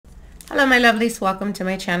Hello my lovelies, welcome to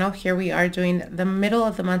my channel. Here we are doing the middle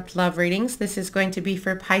of the month love readings. This is going to be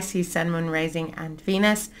for Pisces, Sun, Moon, Rising, and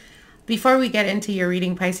Venus. Before we get into your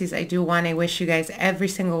reading, Pisces, I do want to wish you guys, every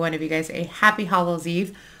single one of you guys, a happy Hallows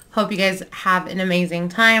Eve. Hope you guys have an amazing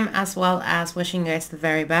time, as well as wishing you guys the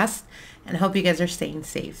very best, and hope you guys are staying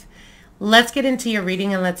safe. Let's get into your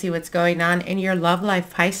reading and let's see what's going on in your love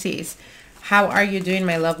life, Pisces. How are you doing,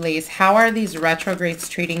 my lovelies? How are these retrogrades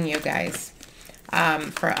treating you guys?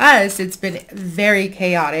 For us, it's been very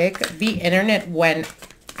chaotic. The internet went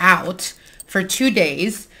out for 2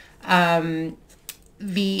 days. The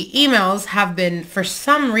emails have been, for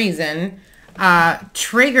some reason,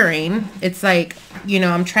 triggering. It's like, you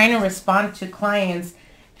know, I'm trying to respond to clients,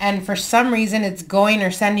 and for some reason it's going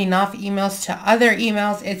or sending off emails to other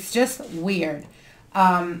emails. It's just weird.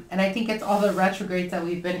 And I think it's all the retrogrades that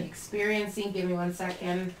we've been experiencing. Give me 1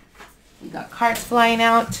 second. We got cards flying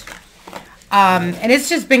out. And it's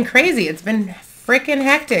just been crazy. It's been freaking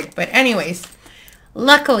hectic. But anyways,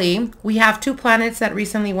 luckily, we have 2 planets that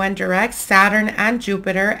recently went direct, Saturn and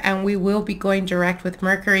Jupiter, and we will be going direct with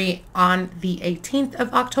Mercury on the 18th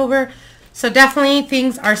of October. So definitely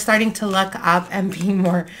things are starting to look up and being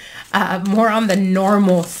more on the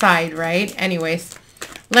normal side, right? Anyways,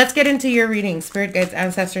 let's get into your reading. Spirit guides,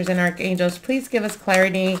 ancestors, and archangels, please give us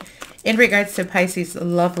clarity in regards to Pisces'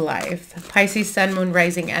 love life. Pisces, Sun, Moon,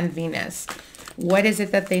 Rising, and Venus. What is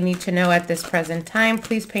it that they need to know at this present time?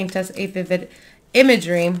 Please paint us a vivid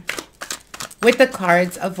imagery with the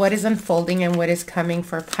cards of what is unfolding and what is coming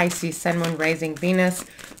for Pisces, Sun, Moon, Rising, Venus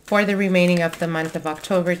for the remaining of the month of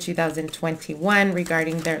October 2021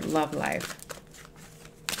 regarding their love life.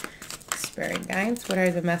 Spirit guides, what are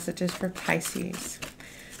the messages for Pisces?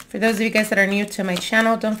 For those of you guys that are new to my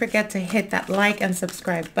channel, don't forget to hit that like and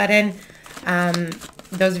subscribe button.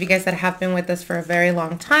 Those of you guys that have been with us for a very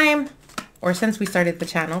long time, or since we started the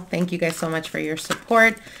channel, thank you guys so much for your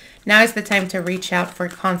support. Now is the time to reach out for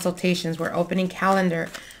consultations. We're opening calendar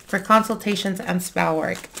for consultations and spell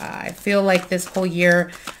work. I feel like this whole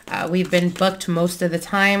year we've been booked most of the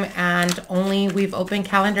time, and we've opened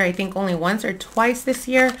calendar I think only once or twice this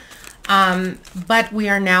year. But we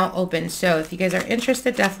are now open. So if you guys are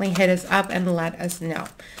interested, definitely hit us up and let us know.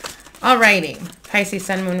 Alrighty, Pisces,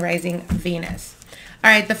 Sun, Moon, Rising, Venus. All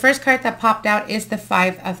right, the first card that popped out is the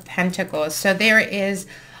 5 of Pentacles. So there is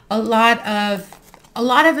a lot of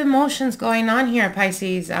emotions going on here,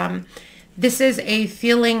 Pisces. This is a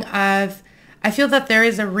feeling of, I feel that there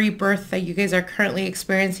is a rebirth that you guys are currently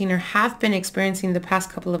experiencing or have been experiencing the past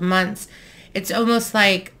couple of months. It's almost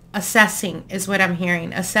like assessing is what I'm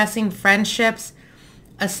hearing. Assessing friendships,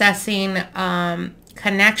 assessing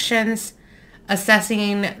connections,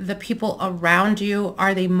 assessing the people around you.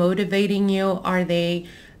 Are they motivating you? Are they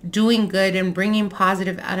doing good and bringing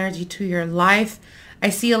positive energy to your life? I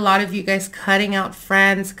see a lot of you guys cutting out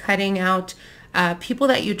friends, cutting out people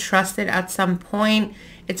that you trusted at some point.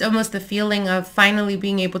 It's almost the feeling of finally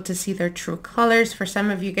being able to see their true colors. For some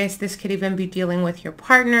of you guys, this could even be dealing with your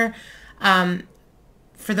partner.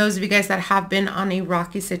 For those of you guys that have been on a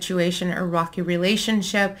rocky situation or rocky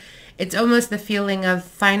relationship, it's almost the feeling of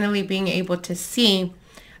finally being able to see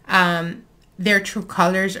their true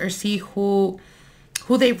colors or see who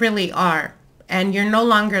they really are. And you're no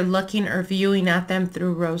longer looking or viewing at them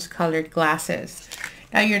through rose-colored glasses.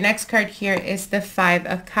 Now, your next card here is the 5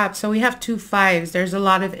 of Cups. So we have 2 5s. There's a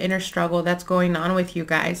lot of inner struggle that's going on with you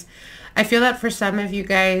guys. I feel that for some of you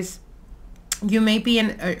guys, you may be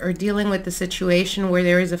or dealing with the situation where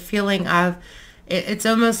there is a feeling of, it's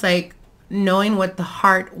almost like knowing what the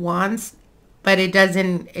heart wants, but it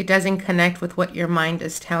doesn't connect with what your mind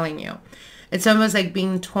is telling you. It's almost like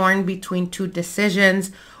being torn between 2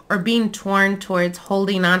 decisions, or being torn towards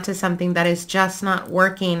holding on to something that is just not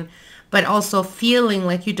working, but also feeling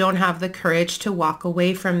like you don't have the courage to walk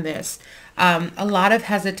away from this. A lot of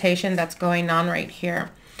hesitation that's going on right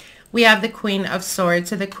here. We have the Queen of Swords.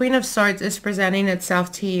 So the Queen of Swords is presenting itself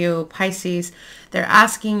to you, Pisces. They're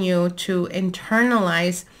asking you to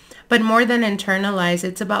internalize, but more than internalize,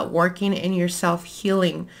 it's about working in your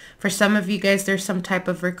self-healing. For some of you guys, there's some type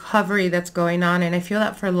of recovery that's going on. And I feel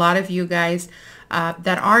that for a lot of you guys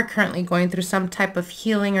that are currently going through some type of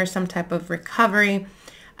healing or some type of recovery,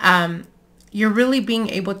 you're really being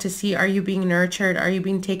able to see, are you being nurtured? Are you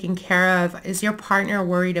being taken care of? Is your partner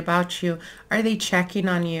worried about you? Are they checking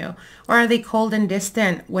on you? Or are they cold and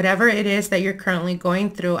distant? Whatever it is that you're currently going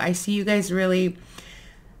through, I see you guys really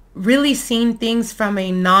seeing things from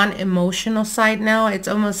a non-emotional side now. It's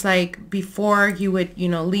almost like before you would,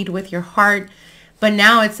 lead with your heart. But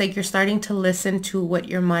now it's like you're starting to listen to what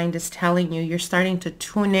your mind is telling you. You're starting to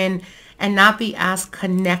tune in and not be as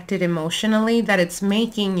connected emotionally that it's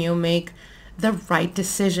making you make the right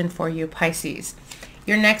decision for you, Pisces.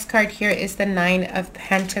 Your next card here is the Nine of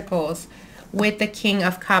Pentacles with the King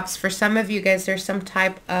of Cups. For some of you guys, there's some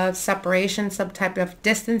type of separation, some type of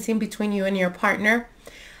distancing between you and your partner.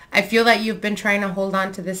 I feel that you've been trying to hold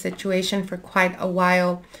on to this situation for quite a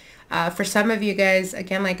while. For some of you guys,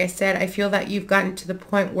 again, like I said, I feel that you've gotten to the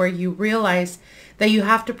point where you realize that you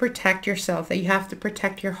have to protect yourself, that you have to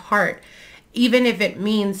protect your heart, even if it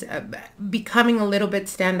means becoming a little bit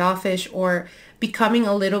standoffish or becoming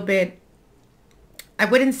a little bit, I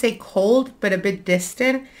wouldn't say cold, but a bit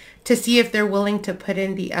distant, to see if they're willing to put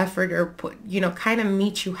in the effort or put, kind of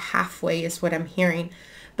meet you halfway is what I'm hearing.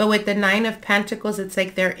 But with the Nine of Pentacles, it's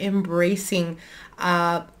like they're embracing,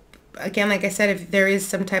 again, like I said, if there is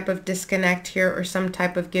some type of disconnect here or some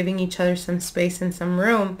type of giving each other some space and some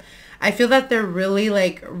room, I feel that they're really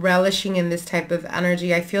like relishing in this type of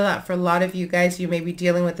energy. I feel that for a lot of you guys, you may be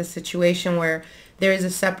dealing with a situation where there is a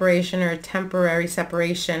separation or a temporary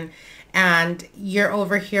separation, and you're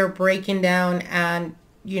over here breaking down and,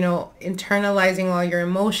 internalizing all your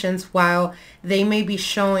emotions, while they may be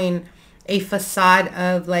showing a facade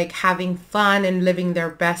of like having fun and living their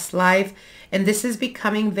best life. And this is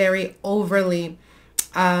becoming very overly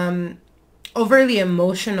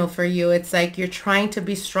emotional for you. It's like you're trying to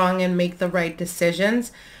be strong and make the right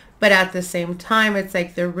decisions, but at the same time, it's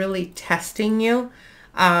like they're really testing you.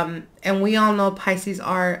 And we all know Pisces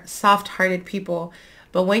are soft-hearted people,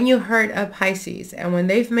 but when you hurt a Pisces and when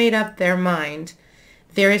they've made up their mind,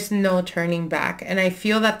 there is no turning back. And I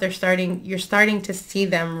feel that you're starting to see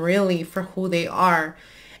them really for who they are.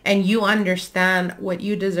 And you understand what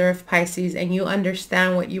you deserve, Pisces, and you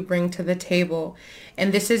understand what you bring to the table.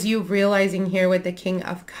 And this is you realizing here with the King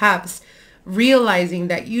of Cups, realizing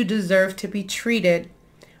that you deserve to be treated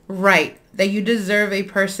right, that you deserve a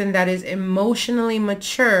person that is emotionally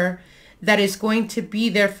mature, that is going to be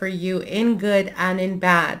there for you in good and in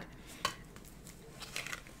bad.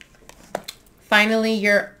 Finally,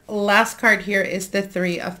 your last card here is the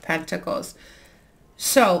Three of Pentacles.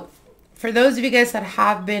 So for those of you guys that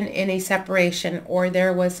have been in a separation, or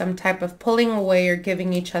there was some type of pulling away or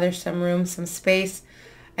giving each other some room, some space,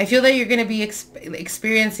 I feel that you're going to be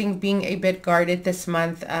experiencing being a bit guarded this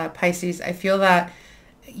month, Pisces. I feel that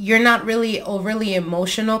you're not really overly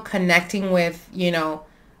emotional, connecting with,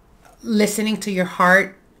 listening to your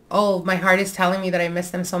heart. Oh, my heart is telling me that I miss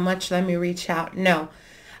them so much. Let me reach out. No.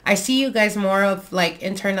 I see you guys more of like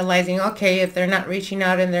internalizing, okay, if they're not reaching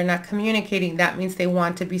out and they're not communicating, that means they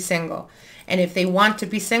want to be single. And if they want to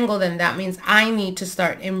be single, then that means I need to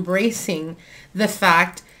start embracing the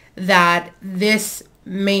fact that this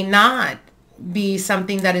may not be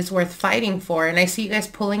something that is worth fighting for. And I see you guys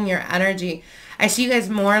pulling your energy. I see you guys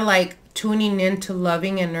more like tuning into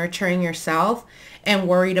loving and nurturing yourself and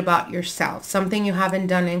worried about yourself, something you haven't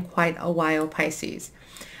done in quite a while, Pisces.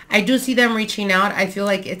 I do see them reaching out. I feel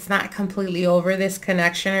like it's not completely over, this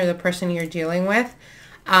connection or the person you're dealing with.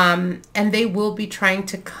 And they will be trying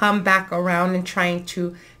to come back around and trying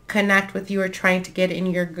to connect with you or trying to get in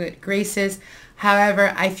your good graces.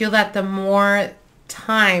 However, I feel that the more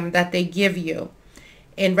time that they give you,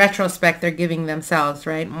 in retrospect, they're giving themselves,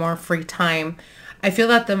 right? More free time. I feel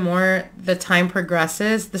that the more the time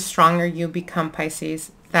progresses, the stronger you become,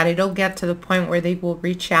 Pisces. That it'll get to the point where they will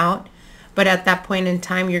reach out. But at that point in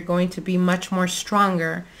time, you're going to be much more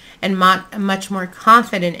stronger and much more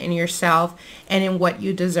confident in yourself and in what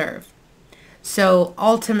you deserve. So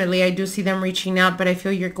ultimately, I do see them reaching out, but I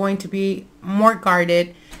feel you're going to be more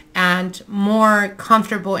guarded and more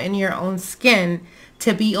comfortable in your own skin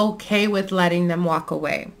to be okay with letting them walk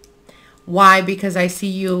away. Why? Because I see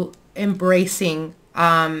you embracing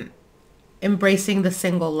the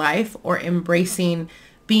single life, or embracing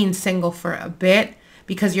being single for a bit,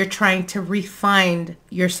 because you're trying to refine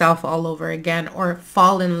yourself all over again, or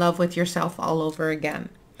fall in love with yourself all over again.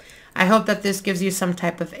 I hope that this gives you some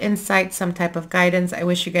type of insight, some type of guidance. I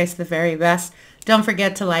wish you guys the very best. Don't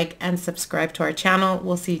forget to like and subscribe to our channel.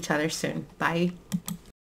 We'll see each other soon. Bye.